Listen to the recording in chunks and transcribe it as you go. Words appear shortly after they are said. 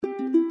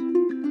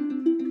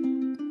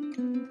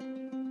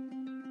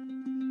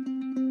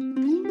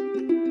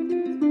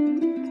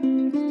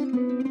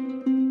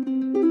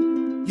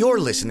You're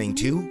listening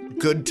to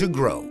Good to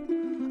Grow,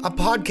 a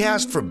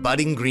podcast for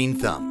budding green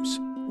thumbs.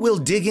 We'll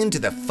dig into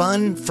the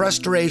fun,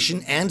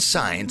 frustration, and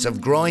science of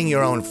growing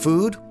your own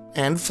food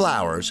and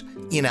flowers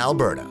in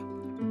Alberta.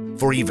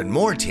 For even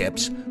more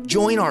tips,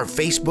 join our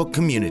Facebook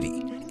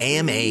community,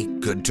 AMA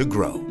Good to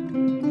Grow.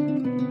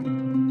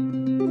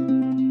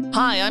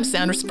 Hi, I'm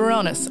Sandra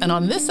Spironis, and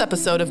on this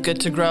episode of Good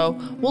to Grow,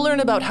 we'll learn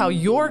about how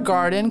your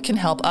garden can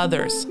help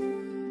others.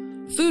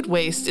 Food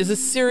waste is a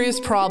serious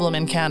problem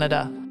in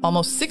Canada.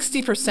 Almost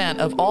 60%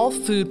 of all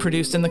food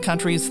produced in the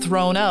country is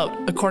thrown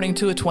out, according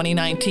to a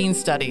 2019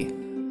 study.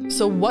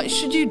 So what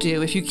should you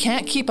do if you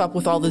can't keep up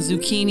with all the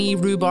zucchini,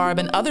 rhubarb,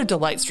 and other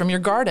delights from your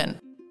garden?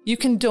 You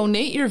can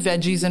donate your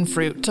veggies and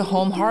fruit to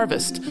Home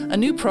Harvest, a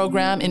new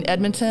program in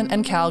Edmonton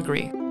and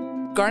Calgary.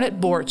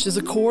 Garnet Borch is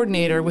a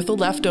coordinator with the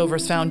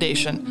Leftovers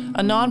Foundation,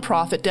 a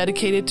nonprofit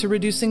dedicated to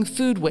reducing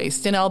food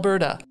waste in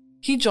Alberta.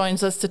 He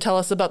joins us to tell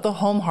us about the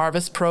Home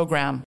Harvest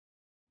program.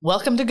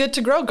 Welcome to Good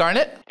to Grow,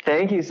 Garnet.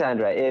 Thank you,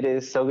 Sandra. It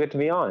is so good to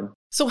be on.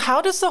 So how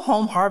does the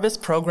Home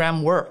Harvest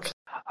program work?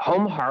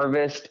 Home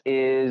Harvest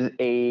is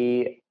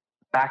a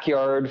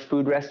backyard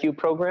food rescue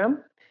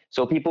program.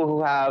 So people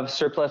who have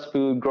surplus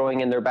food growing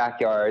in their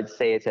backyards,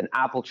 say it's an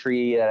apple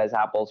tree that has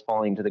apples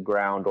falling to the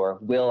ground or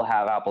will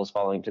have apples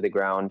falling to the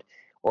ground,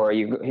 or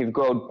you've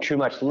grown too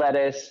much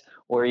lettuce,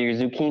 or your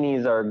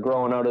zucchinis are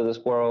growing out of this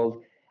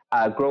world,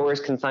 growers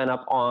can sign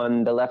up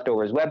on the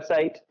Leftovers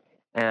website,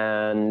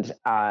 and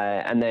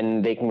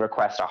then they can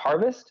request a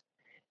harvest.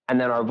 And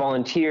then our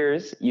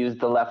volunteers use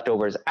the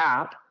Leftovers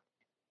app.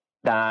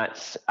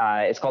 That's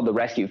it's called the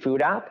Rescue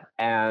Food app,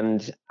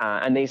 and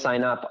they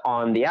sign up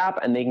on the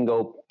app, and they can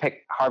go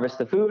harvest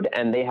the food,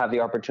 and they have the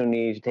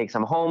opportunity to take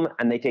some home,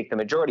 and they take the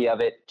majority of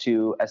it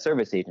to a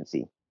service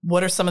agency.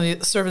 What are some of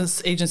the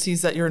service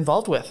agencies that you're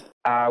involved with?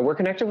 We're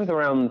connected with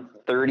around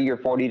 30 or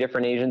 40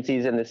 different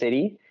agencies in the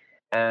city.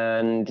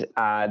 And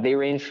they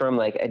range from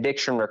like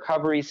addiction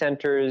recovery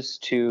centers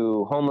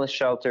to homeless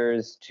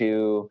shelters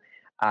to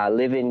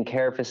live-in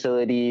care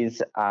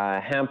facilities,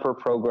 hamper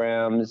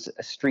programs,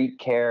 street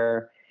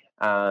care,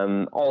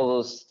 all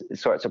those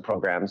sorts of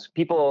programs.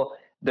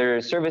 There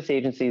are service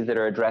agencies that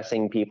are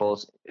addressing people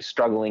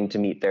struggling to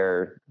meet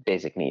their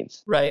basic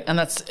needs. Right. And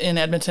that's in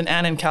Edmonton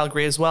and in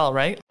Calgary as well,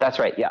 right? That's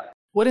right. Yeah.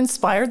 What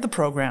inspired the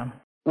program?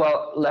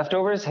 Well,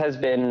 Leftovers has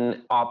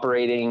been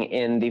operating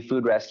in the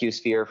food rescue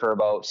sphere for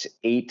about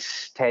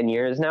 8-10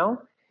 years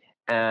now.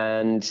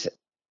 And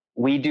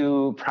we've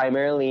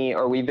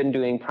been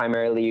doing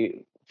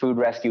primarily food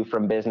rescue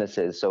from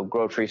businesses, so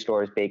grocery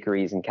stores,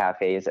 bakeries, and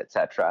cafes,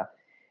 etc.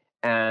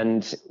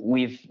 And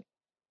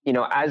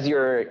as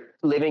you're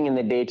living in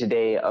the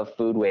day-to-day of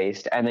food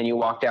waste, and then you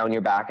walk down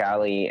your back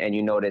alley and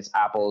you notice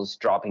apples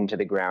dropping to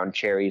the ground,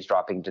 cherries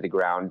dropping to the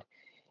ground,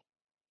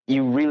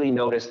 you really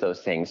notice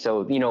those things. So,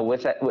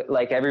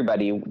 like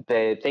everybody,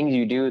 the things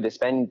you do,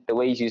 the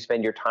ways you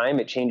spend your time,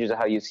 it changes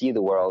how you see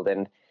the world.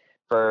 And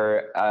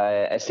for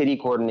a city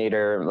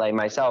coordinator like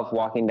myself,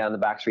 walking down the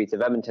back streets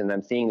of Edmonton,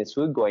 I'm seeing this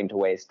food going to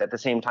waste. At the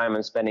same time,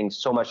 I'm spending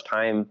so much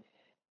time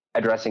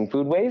addressing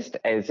food waste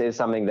is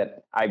something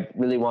that I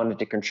really wanted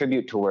to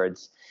contribute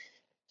towards.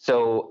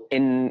 So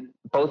in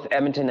both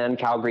Edmonton and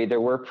Calgary,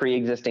 there were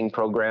pre-existing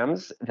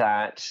programs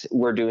that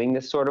were doing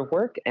this sort of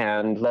work,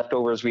 and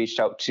Leftovers reached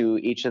out to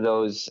each of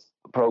those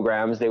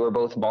programs. They were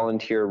both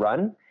volunteer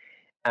run.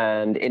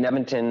 And in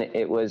Edmonton,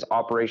 it was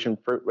Operation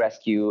Fruit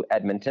Rescue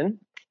Edmonton.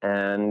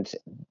 And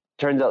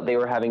turns out they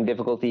were having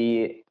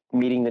difficulty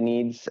meeting the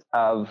needs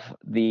of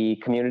the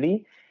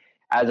community.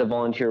 As a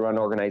volunteer run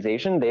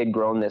organization, they had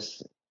grown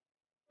this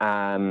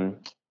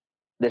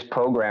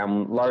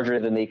program larger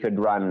than they could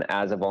run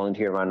as a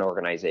volunteer-run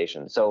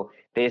organization. So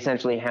they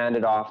essentially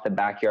handed off the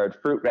backyard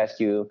fruit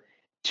rescue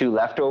to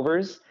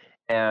Leftovers,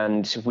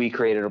 and we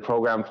created a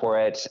program for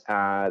it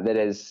that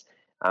is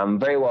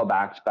very well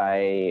backed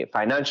by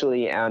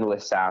financially and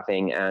with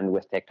staffing and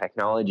with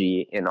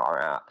technology in our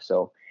app.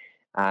 So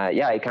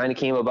it kind of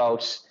came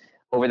about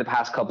over the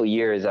past couple of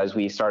years as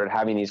we started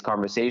having these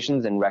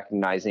conversations and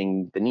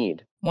recognizing the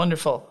need.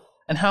 Wonderful.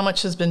 And how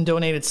much has been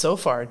donated so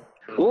far?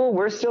 Well,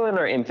 we're still in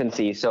our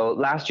infancy. So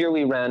last year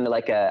we ran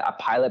like a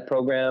pilot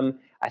program.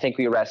 I think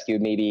we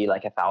rescued maybe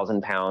like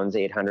 1,000 pounds,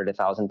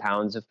 1,000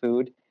 pounds of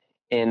food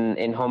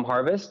in Home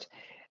Harvest.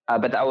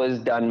 But that was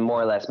done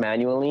more or less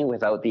manually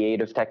without the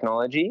aid of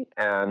technology.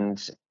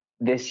 And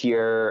this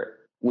year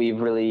we've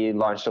really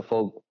launched a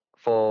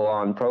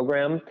full-on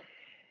program.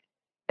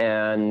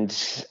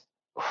 And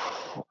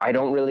I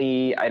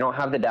don't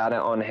have the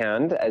data on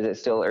hand as it's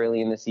still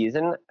early in the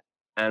season.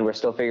 And we're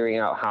still figuring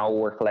out how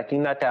we're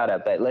collecting that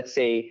data. But let's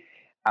say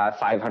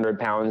 500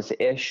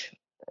 pounds-ish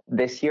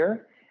this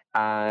year.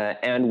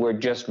 And we're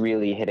just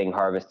really hitting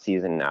harvest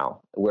season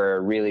now.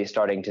 We're really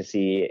starting to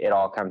see it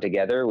all come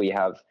together. We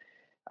have,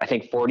 I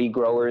think, 40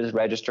 growers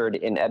registered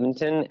in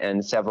Edmonton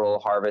and several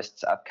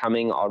harvests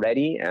upcoming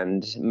already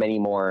and many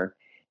more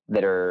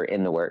that are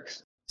in the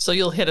works. So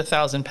you'll hit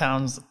 1,000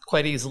 pounds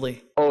quite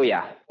easily. Oh,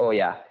 yeah.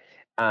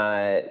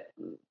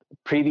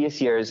 Previous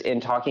years, in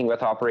talking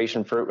with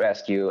Operation Fruit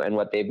Rescue and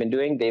what they've been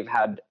doing, they've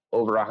had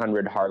over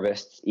 100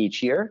 harvests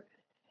each year.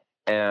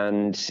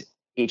 And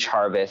each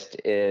harvest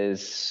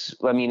is,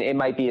 I mean, it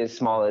might be as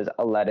small as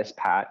a lettuce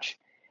patch,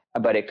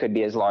 but it could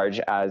be as large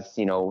as,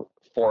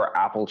 4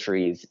 apple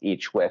trees,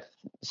 each with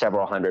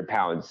several hundred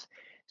pounds.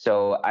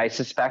 So I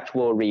suspect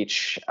we'll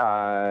reach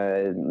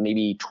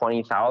maybe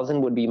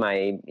 20,000 would be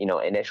my,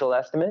 initial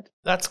estimate.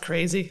 That's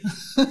crazy.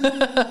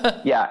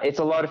 Yeah, it's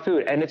a lot of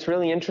food. And it's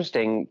really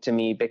interesting to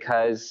me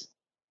because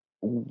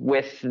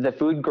with the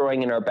food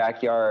growing in our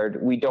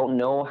backyard, we don't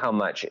know how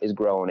much is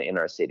grown in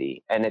our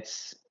city. And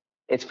it's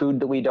food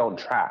that we don't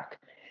track.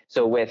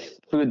 So with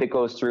food that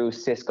goes through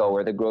Sysco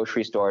or the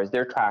grocery stores,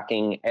 they're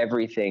tracking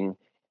everything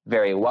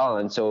very well.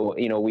 And so,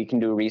 we can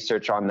do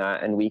research on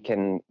that and we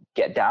can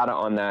get data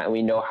on that and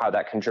we know how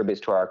that contributes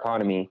to our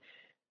economy.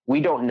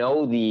 We don't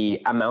know the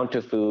amount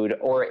of food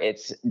or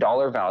its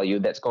dollar value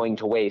that's going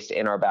to waste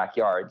in our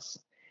backyards.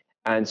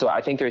 And so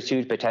I think there's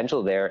huge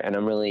potential there. And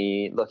I'm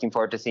really looking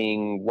forward to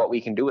seeing what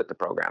we can do with the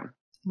program.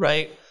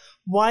 Right.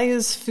 Why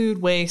is food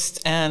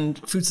waste and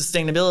food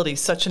sustainability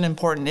such an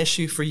important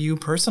issue for you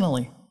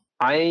personally?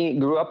 I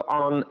grew up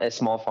on a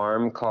small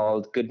farm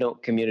called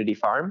Goodnote Community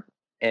Farm.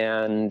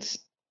 And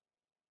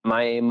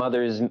my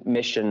mother's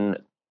mission,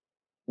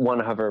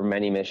 one of her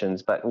many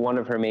missions, but one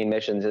of her main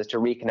missions is to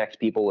reconnect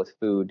people with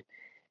food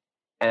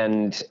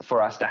and for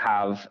us to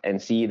have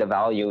and see the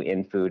value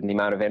in food and the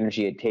amount of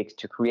energy it takes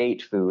to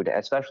create food,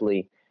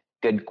 especially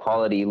good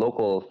quality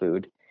local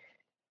food.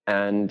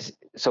 And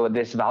so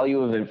this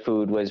value of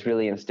food was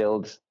really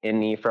instilled in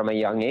me from a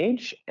young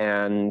age.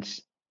 And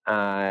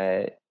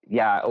over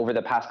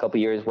the past couple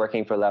of years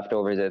working for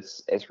Leftovers,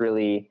 it's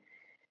really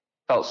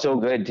felt so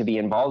good to be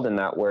involved in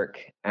that work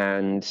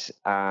and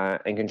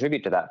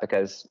contribute to that,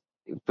 because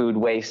food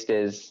waste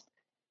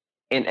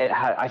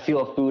I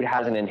feel food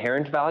has an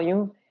inherent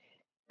value,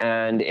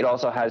 and it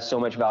also has so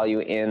much value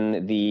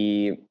in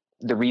the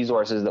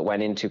resources that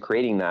went into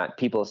creating that,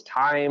 people's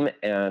time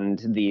and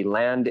the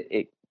land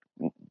it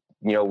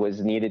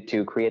was needed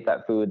to create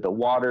that food, the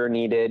water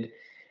needed,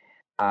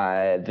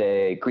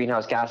 the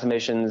greenhouse gas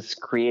emissions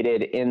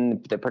created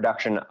in the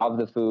production of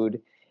the food,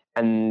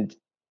 and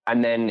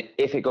then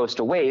if it goes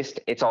to waste,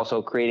 it's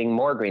also creating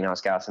more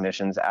greenhouse gas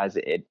emissions as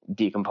it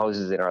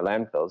decomposes in our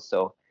landfills.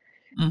 So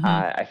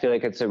I feel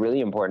like it's a really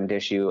important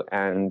issue.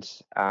 And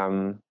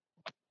and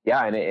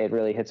it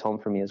really hits home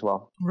for me as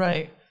well.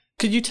 Right.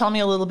 Could you tell me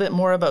a little bit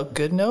more about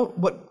Goodnote?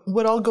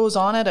 What all goes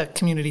on at a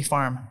community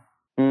farm?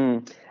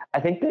 I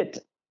think that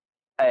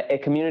a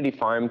community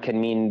farm can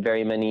mean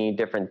very many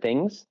different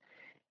things.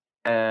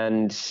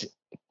 And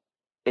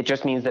it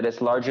just means that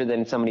it's larger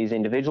than somebody's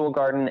individual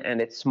garden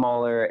and it's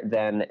smaller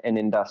than an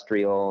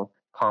industrial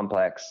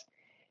complex.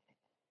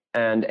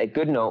 And at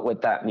Goodnote,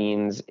 what that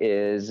means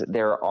is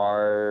there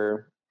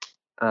are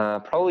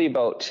probably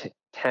about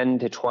 10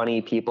 to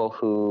 20 people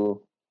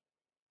who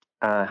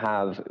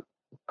have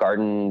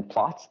garden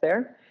plots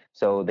there.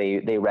 So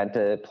they rent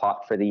a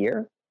plot for the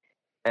year.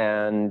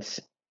 And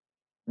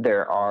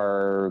there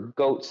are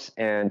goats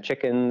and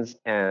chickens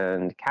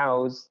and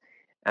cows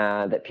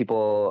that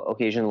people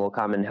occasionally will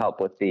come and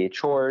help with the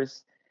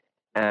chores.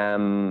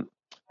 And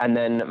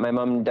then my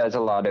mom does a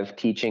lot of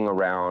teaching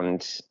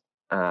around,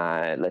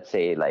 let's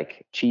say,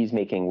 like cheese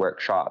making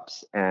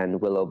workshops and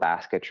willow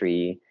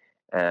basketry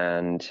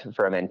and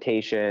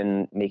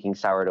fermentation, making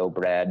sourdough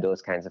bread,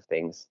 those kinds of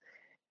things.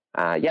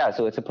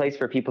 So it's a place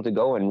for people to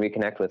go and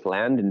reconnect with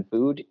land and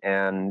food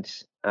and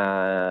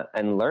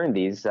learn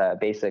these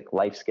basic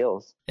life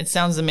skills. It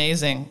sounds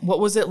amazing. What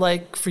was it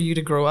like for you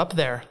to grow up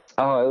there?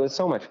 Oh, it was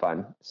so much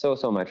fun. So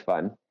much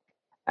fun.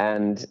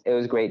 And it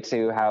was great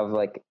to have,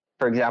 like,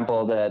 for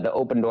example, the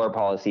open door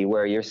policy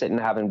where you're sitting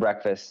having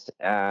breakfast,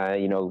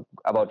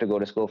 about to go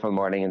to school for the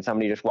morning, and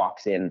somebody just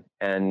walks in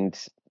and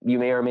you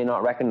may or may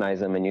not recognize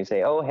them and you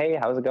say, oh, hey,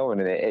 how's it going?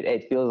 And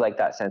it feels like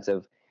that sense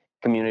of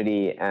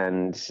community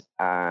and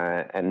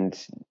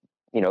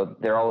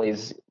they're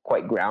always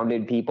quite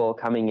grounded people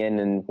coming in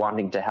and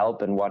wanting to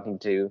help and wanting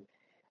to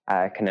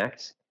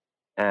connect.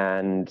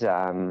 And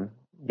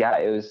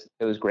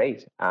it was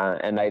great.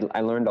 And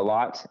I learned a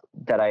lot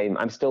that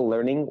I'm still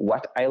learning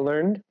what I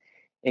learned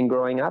in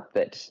growing up.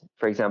 That,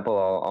 for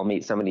example, I'll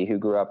meet somebody who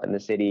grew up in the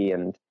city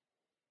and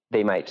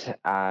they might,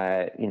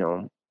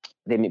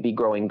 they may be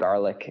growing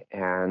garlic,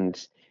 and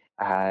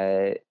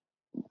I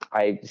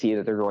see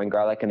that they're growing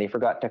garlic and they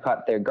forgot to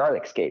cut their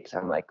garlic scapes.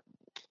 I'm like,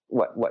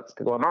 what's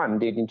going on? Why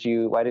didn't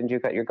you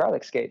cut your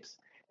garlic scapes?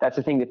 That's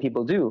a thing that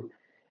people do.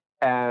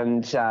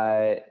 And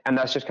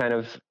that's just kind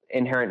of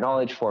inherent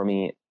knowledge for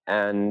me.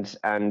 And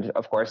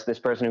of course, this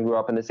person who grew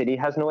up in the city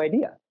has no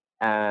idea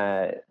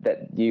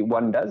that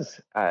one does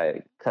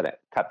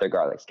cut their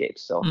garlic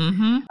scapes. So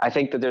I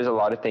think that there's a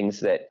lot of things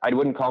that I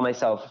wouldn't call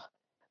myself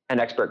an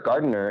expert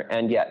gardener,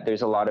 and yet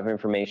there's a lot of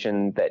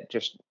information that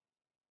just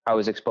I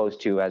was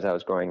exposed to as I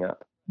was growing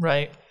up.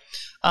 Right.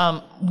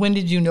 When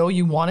did you know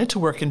you wanted to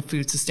work in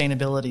food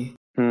sustainability?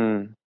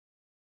 Did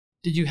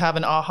you have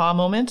an aha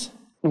moment?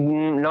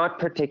 Not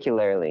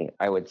particularly,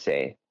 I would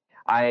say.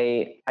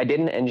 I did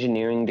an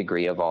engineering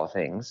degree of all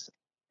things,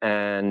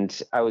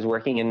 and I was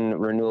working in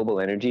renewable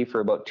energy for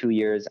about 2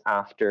 years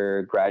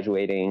after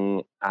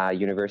graduating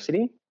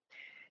university.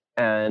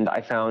 And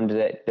I found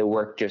that the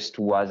work just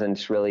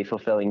wasn't really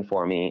fulfilling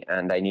for me,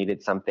 and I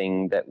needed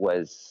something that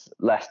was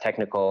less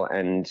technical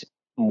and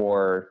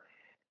more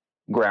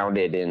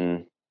grounded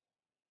in,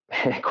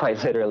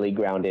 quite literally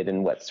grounded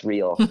in what's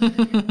real.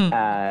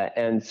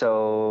 And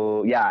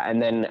so, yeah,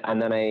 and then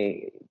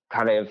I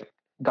kind of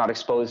got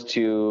exposed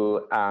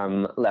to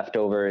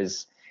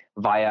leftovers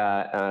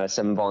via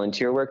some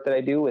volunteer work that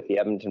I do with the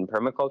Edmonton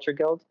Permaculture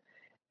Guild.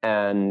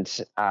 And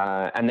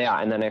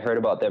then I heard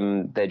about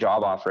the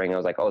job offering. I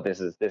was like, oh, this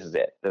is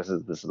it. This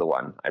is the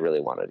one. I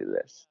really want to do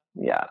this.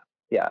 Yeah.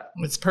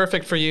 It's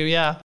perfect for you.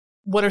 Yeah.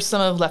 What are some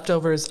of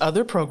Leftovers'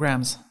 other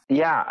programs?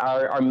 Yeah,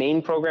 our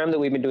main program that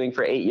we've been doing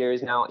for 8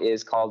 years now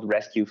is called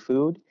Rescue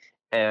Food,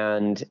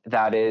 and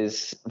that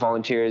is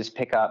volunteers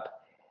pick up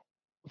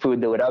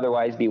food that would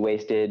otherwise be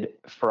wasted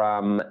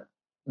from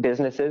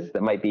businesses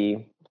that might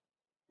be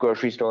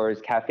grocery stores,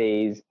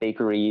 cafes,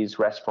 bakeries,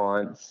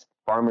 restaurants,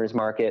 farmers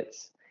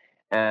markets.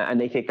 And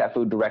they take that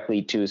food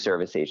directly to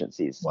service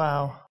agencies.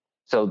 Wow.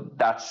 So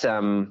that's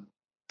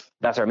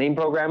our main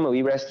program.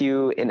 We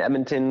rescue in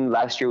Edmonton.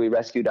 Last year, we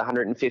rescued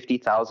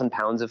 150,000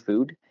 pounds of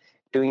food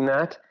doing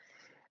that.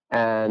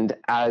 And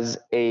as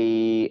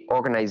a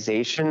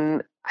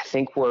organization, I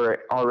think we're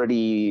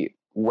already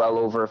well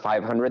over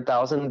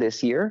 500,000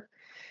 this year.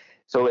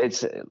 So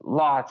it's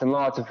lots and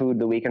lots of food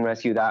that we can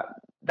rescue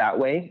that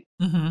way.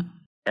 Mm-hmm.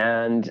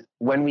 And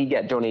when we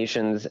get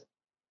donations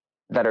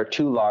that are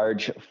too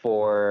large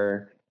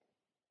for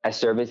a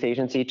service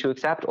agency to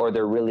accept, or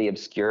they're really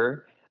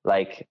obscure.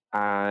 Like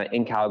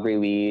in Calgary,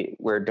 we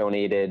were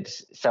donated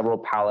several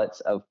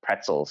pallets of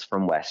pretzels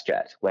from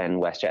WestJet when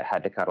WestJet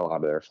had to cut a lot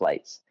of their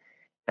flights.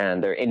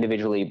 And they're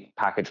individually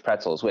packaged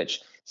pretzels,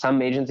 which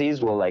some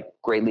agencies will like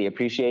greatly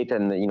appreciate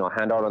and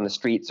hand out on the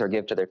streets or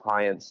give to their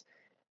clients.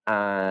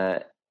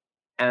 And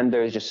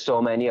there's just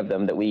so many of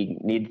them that we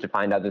needed to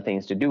find other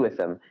things to do with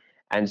them.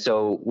 And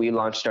so we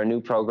launched our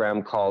new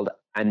program called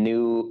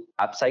Anew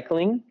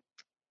Upcycling.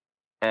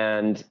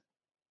 And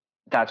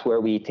that's where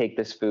we take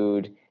this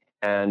food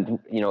and,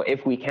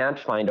 if we can't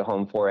find a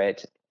home for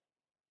it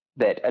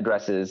that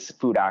addresses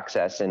food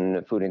access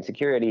and food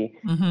insecurity,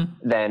 mm-hmm.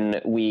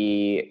 then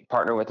we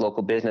partner with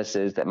local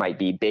businesses that might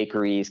be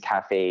bakeries,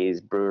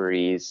 cafes,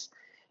 breweries,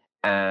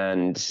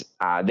 and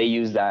they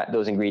use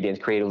those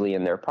ingredients creatively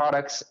in their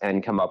products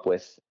and come up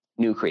with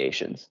new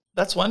creations.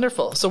 That's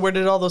wonderful. So where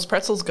did all those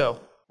pretzels go?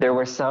 There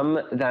were some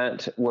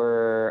that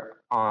were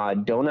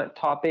donut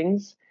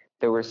toppings.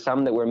 There were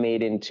some that were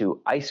made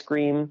into ice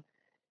cream.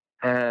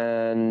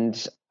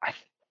 And I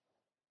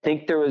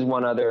think there was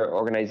one other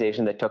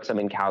organization that took some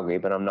in Calgary,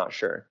 but I'm not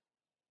sure.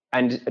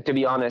 And to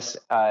be honest,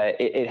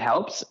 it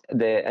helps.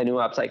 The Anew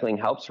Upcycling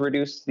helps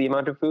reduce the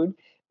amount of food.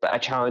 But a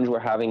challenge we're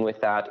having with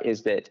that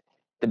is that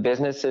the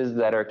businesses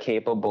that are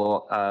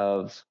capable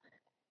of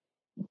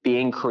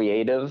being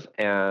creative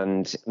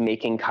and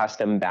making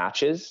custom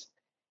batches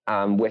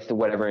with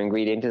whatever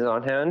ingredient is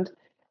on hand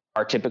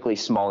are typically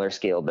smaller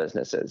scale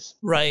businesses.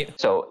 Right.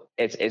 So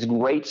it's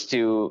great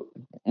to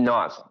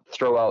not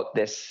throw out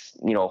this,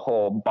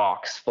 whole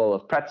box full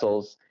of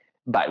pretzels,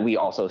 but we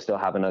also still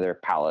have another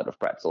pallet of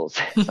pretzels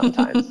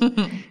sometimes.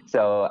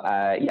 So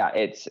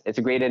it's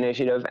a great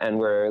initiative, and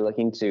we're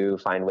looking to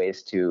find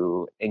ways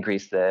to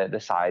increase the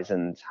size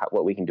and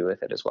what we can do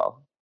with it as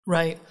well.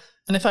 Right.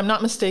 And if I'm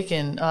not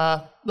mistaken,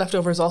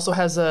 Leftovers also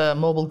has a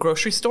mobile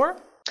grocery store?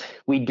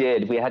 We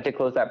did. We had to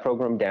close that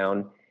program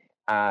down.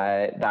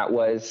 That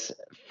was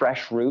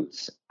Fresh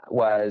Roots,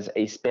 was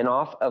a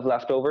spin-off of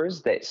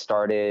Leftovers that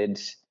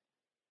started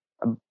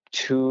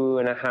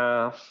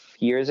 2.5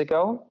 years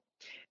ago.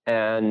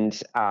 And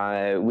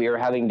we were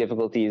having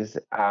difficulties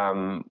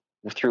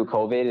through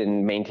COVID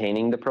in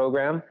maintaining the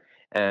program.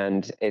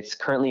 And it's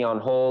currently on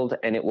hold,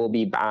 and it will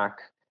be back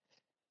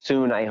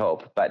soon, I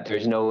hope. But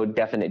there's no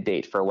definite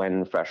date for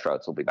when Fresh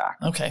Roots will be back.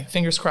 Okay,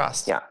 fingers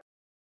crossed. Yeah.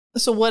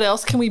 So what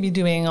else can we be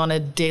doing on a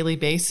daily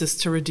basis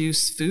to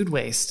reduce food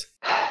waste?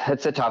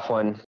 That's a tough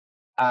one.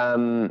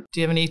 Do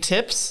you have any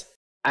tips?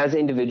 As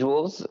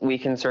individuals, we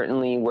can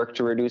certainly work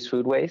to reduce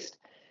food waste.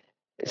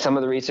 Some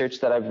of the research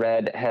that I've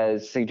read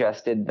has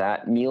suggested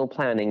that meal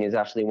planning is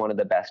actually one of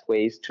the best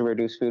ways to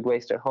reduce food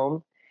waste at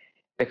home,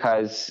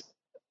 because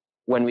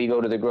when we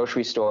go to the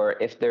grocery store,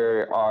 if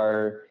there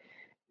are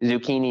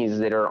zucchinis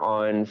that are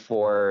on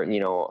for,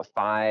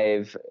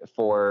 5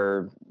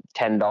 for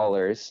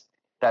 $10,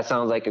 that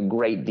sounds like a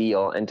great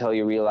deal until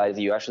you realize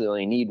you actually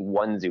only need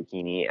one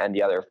zucchini and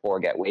the other 4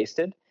 get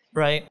wasted.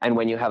 Right. And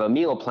when you have a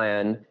meal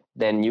plan,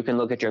 then you can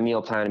look at your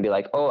meal plan and be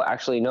like, oh,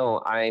 actually,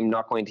 no, I'm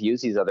not going to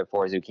use these other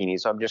 4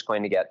 zucchinis. So I'm just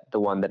going to get the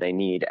one that I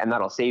need. And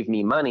that'll save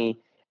me money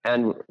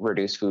and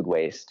reduce food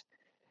waste.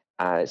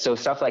 So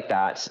stuff like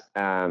that,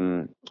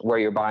 where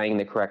you're buying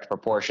the correct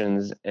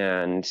proportions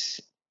and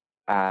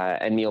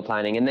meal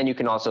planning. And then you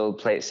can also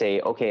say,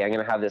 okay, I'm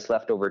going to have this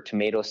leftover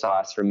tomato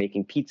sauce for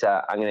making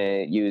pizza. I'm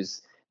going to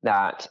use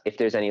that. If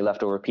there's any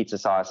leftover pizza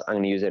sauce, I'm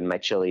going to use it in my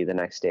chili the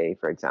next day,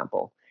 for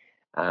example.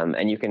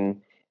 And you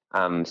can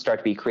Start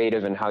to be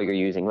creative in how you're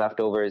using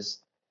leftovers.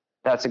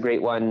 That's a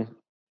great one.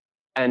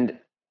 And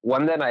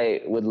one that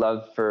I would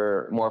love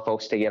for more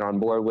folks to get on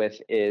board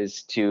with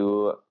is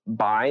to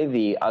buy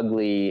the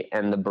ugly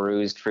and the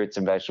bruised fruits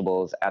and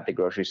vegetables at the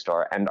grocery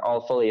store. And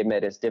I'll fully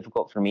admit it's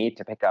difficult for me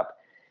to pick up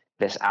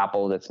this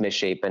apple that's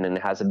misshapen and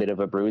has a bit of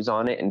a bruise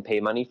on it and pay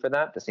money for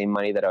that, the same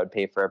money that I would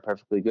pay for a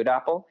perfectly good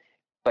apple.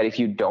 But if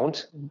you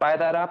don't buy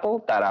that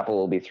apple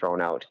will be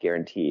thrown out,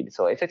 guaranteed.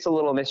 So if it's a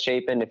little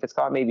misshapen, if it's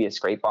got maybe a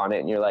scrape on it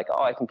and you're like,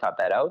 oh, I can cut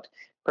that out,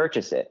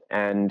 purchase it.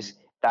 And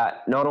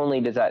that not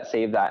only does that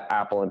save that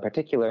apple in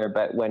particular,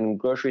 but when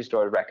grocery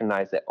stores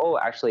recognize that, oh,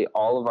 actually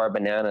all of our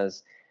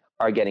bananas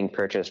are getting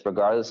purchased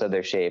regardless of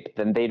their shape,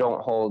 then they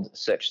don't hold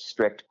such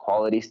strict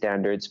quality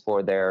standards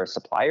for their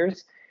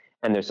suppliers.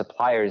 And their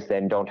suppliers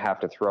then don't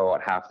have to throw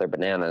out half their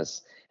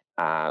bananas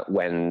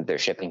when they're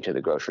shipping to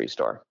the grocery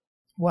store.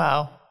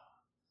 Wow.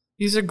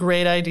 These are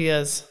great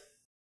ideas.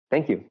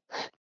 Thank you.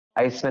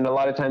 I spend a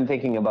lot of time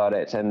thinking about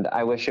it, and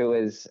I wish it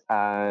was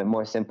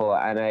more simple.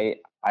 And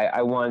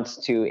I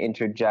want to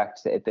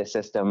interject the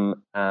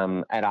system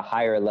at a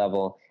higher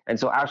level. And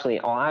so actually,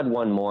 I'll add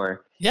one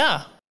more.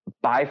 Yeah.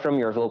 Buy from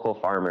your local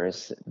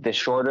farmers. The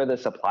shorter the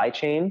supply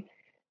chain,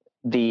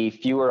 the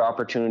fewer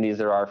opportunities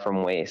there are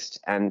from waste.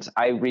 And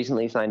I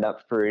recently signed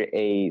up for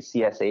a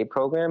CSA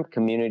program,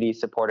 Community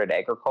Supported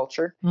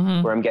Agriculture,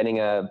 where I'm getting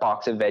a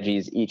box of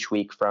veggies each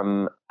week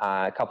from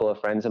a couple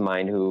of friends of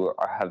mine who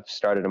have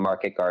started a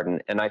market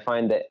garden. And I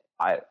find that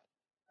I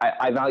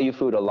value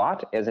food a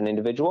lot as an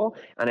individual,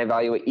 and I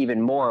value it even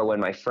more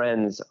when my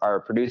friends are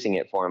producing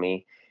it for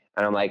me.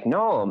 And I'm like,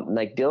 no,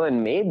 like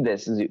Dylan made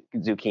this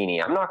zucchini.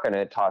 I'm not going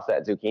to toss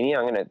that zucchini.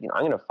 I'm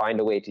going to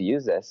find a way to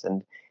use this.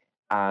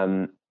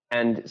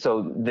 And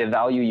so the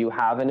value you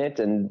have in it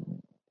and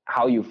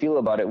how you feel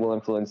about it will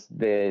influence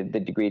the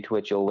degree to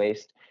which you'll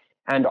waste.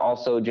 And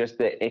also just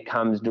that it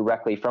comes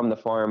directly from the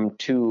farm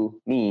to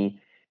me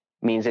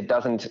means it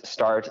doesn't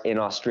start in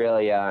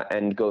Australia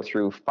and go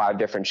through 5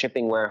 different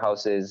shipping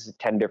warehouses,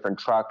 10 different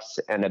trucks,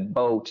 and a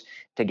boat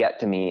to get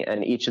to me.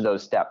 And each of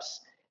those steps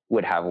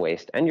would have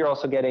waste. And you're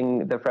also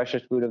getting the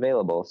freshest food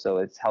available, so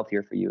it's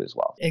healthier for you as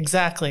well.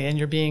 Exactly. And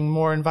you're being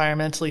more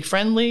environmentally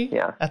friendly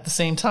at the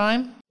same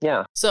time.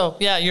 Yeah. So,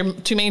 your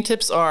 2 main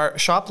tips are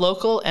shop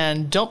local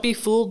and don't be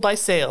fooled by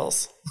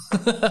sales.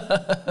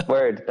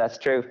 Word. That's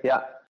true.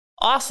 Yeah.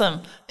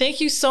 Awesome. Thank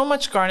you so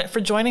much, Garnet, for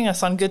joining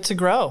us on Good to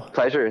Grow.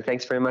 Pleasure.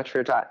 Thanks very much for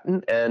your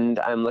time. And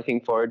I'm looking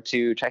forward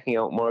to checking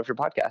out more of your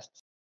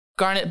podcasts.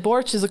 Garnet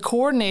Borch is a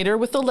coordinator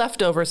with the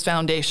Leftovers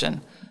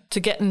Foundation. To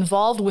get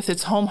involved with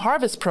its home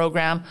harvest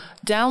program,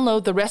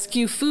 download the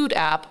Rescue Food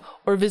app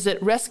or visit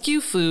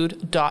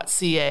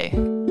rescuefood.ca.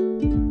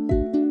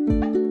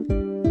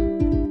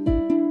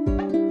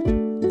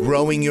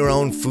 Growing your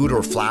own food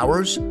or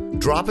flowers?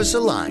 Drop us a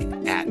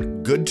line at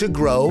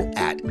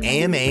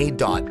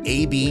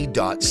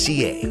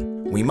goodtogrow@ama.ab.ca.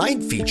 We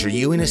might feature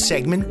you in a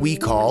segment we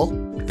call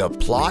The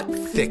Plot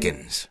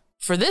Thickens.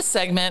 For this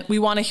segment, we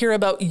want to hear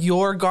about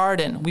your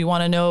garden. We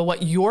want to know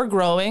what you're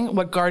growing,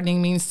 what gardening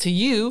means to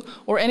you,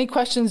 or any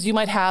questions you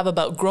might have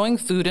about growing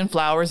food and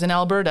flowers in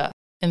Alberta.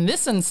 In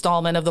this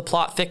installment of The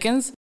Plot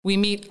Thickens, we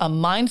meet a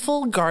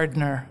mindful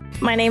gardener.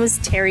 My name is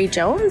Terry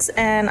Jones,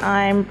 and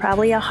I'm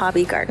probably a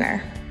hobby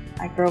gardener.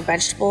 I grow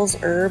vegetables,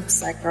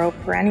 herbs, I grow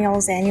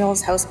perennials,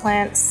 annuals,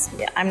 houseplants.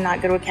 I'm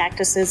not good with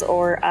cactuses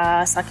or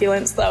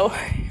succulents, though.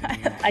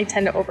 I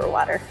tend to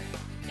overwater.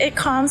 It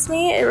calms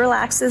me, it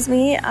relaxes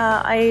me.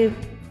 I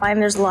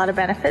find there's a lot of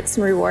benefits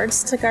and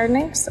rewards to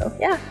gardening, so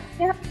yeah.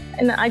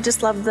 And I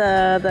just love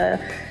the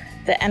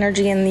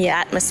energy and the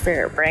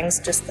atmosphere it brings,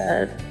 just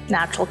the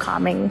natural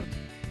calming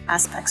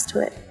aspects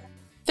to it.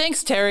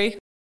 Thanks, Terry.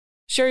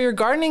 Share your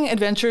gardening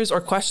adventures or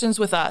questions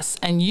with us,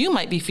 and you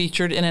might be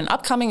featured in an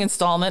upcoming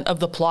installment of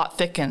The Plot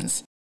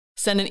Thickens.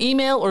 Send an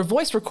email or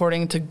voice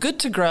recording to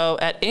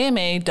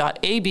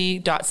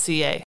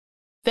goodtogrow@ama.ab.ca.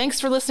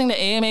 Thanks for listening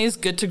to AMA's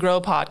Good to Grow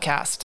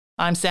podcast.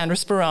 I'm Sandra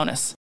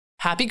Spironis.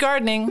 Happy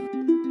gardening!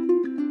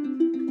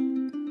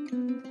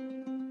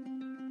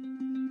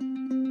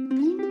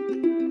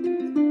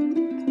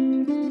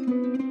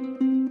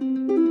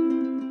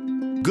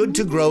 Good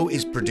to Grow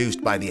is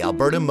produced by the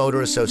Alberta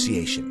Motor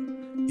Association.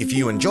 If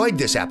you enjoyed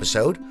this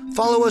episode,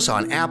 follow us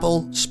on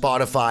Apple,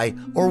 Spotify,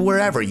 or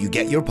wherever you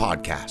get your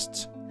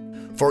podcasts.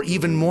 For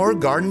even more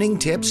gardening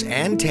tips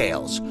and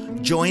tales,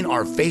 join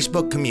our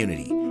Facebook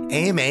community,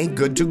 AMA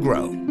Good to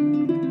Grow.